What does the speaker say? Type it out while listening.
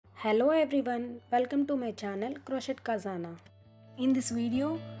Hello everyone, welcome to my channel Crochet Khazana. In this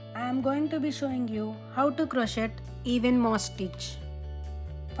video, I am going to be showing you how to crochet even moss stitch.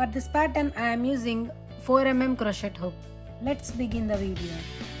 For this pattern, I am using 4 mm crochet hook. Let's begin the video.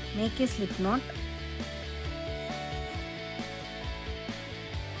 Make a slip knot.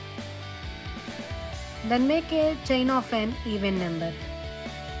 Then make a chain of an even number.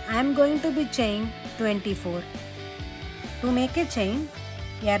 I am going to be chain 24. To make a chain,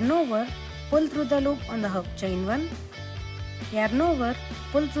 yarn over, pull through the loop on the hook, chain 1. Yarn over,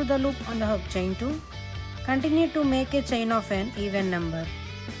 pull through the loop on the hook, chain 2. Continue to make a chain of an even number.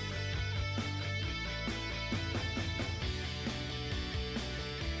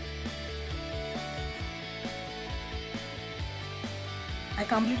 I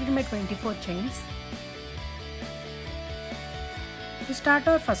completed my 24 chains. To start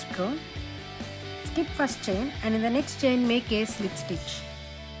our first row, skip first chain and in the next chain make a slip stitch.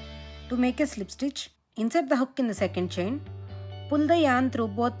 To make a slip stitch, insert the hook in the second chain, pull the yarn through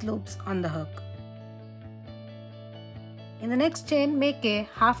both loops on the hook. In the next chain, make a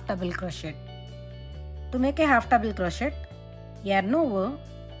half double crochet. To make a half double crochet, yarn over,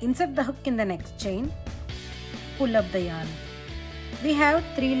 insert the hook in the next chain, pull up the yarn. We have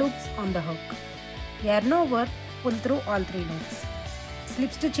 3 loops on the hook. Yarn over, pull through all 3 loops.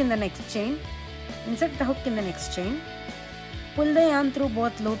 Slip stitch in the next chain, insert the hook in the next chain, pull the yarn through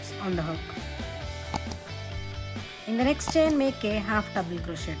both loops on the hook. In the next chain, make a half double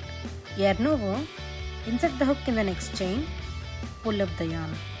crochet. Yarn over, insert the hook in the next chain, pull up the yarn.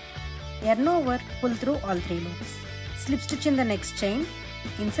 Yarn over, pull through all 3 loops. Slip stitch in the next chain,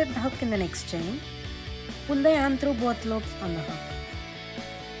 insert the hook in the next chain, pull the yarn through both loops on the hook.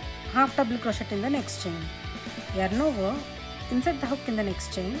 Half double crochet in the next chain. Yarn over, insert the hook in the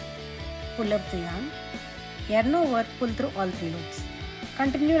next chain, pull up the yarn. Yarn over, pull through all 3 loops.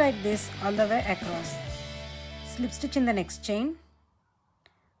 Continue like this all the way across. Slip stitch in the next chain,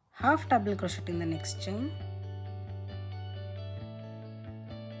 half double crochet in the next chain,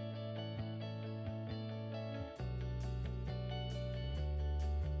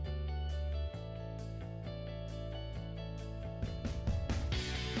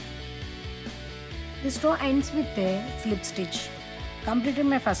 this row ends with a slip stitch. Completed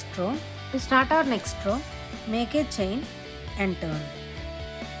my first row. To start our next row, make a chain and turn.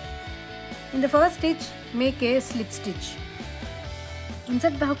 In the first stitch, make a slip stitch.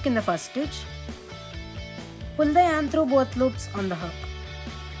 Insert the hook in the first stitch. Pull the yarn through both loops on the hook.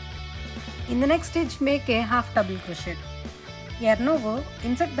 In the next stitch, make a half double crochet. Yarn over,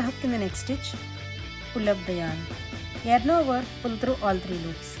 insert the hook in the next stitch. Pull up the yarn. Yarn over, pull through all 3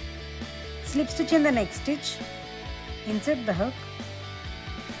 loops. Slip stitch in the next stitch. Insert the hook.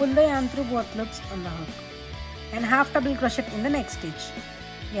 Pull the yarn through both loops on the hook. And half double crochet in the next stitch.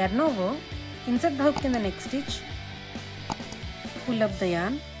 Yarn over, insert the hook in the next stitch, pull up the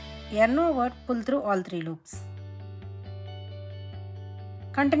yarn over, pull through all 3 loops.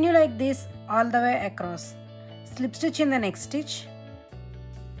 Continue like this all the way across. Slip stitch in the next stitch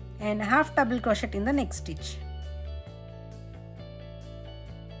and half double crochet in the next stitch.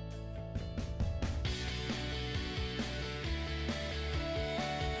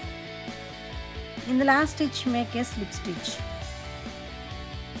 In the last stitch, make a slip stitch.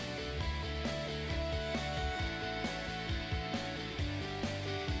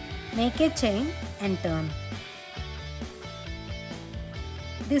 Make a chain and turn.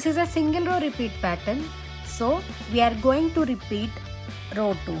 This is a single row repeat pattern, so we are going to repeat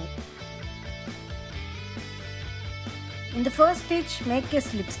row 2. In the first stitch, make a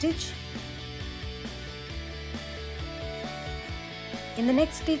slip stitch. In the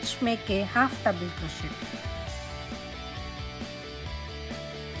next stitch, make a half double crochet.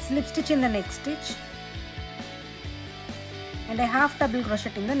 Slip stitch in the next stitch and a half double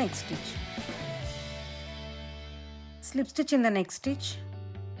crochet in the next stitch. Slip stitch in the next stitch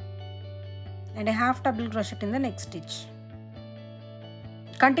and a half double crochet in the next stitch.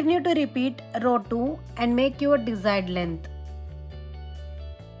 Continue to repeat row 2 and make your desired length.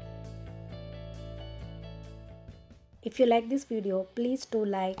 If you like this video, please do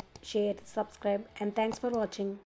like, share, subscribe and thanks for watching.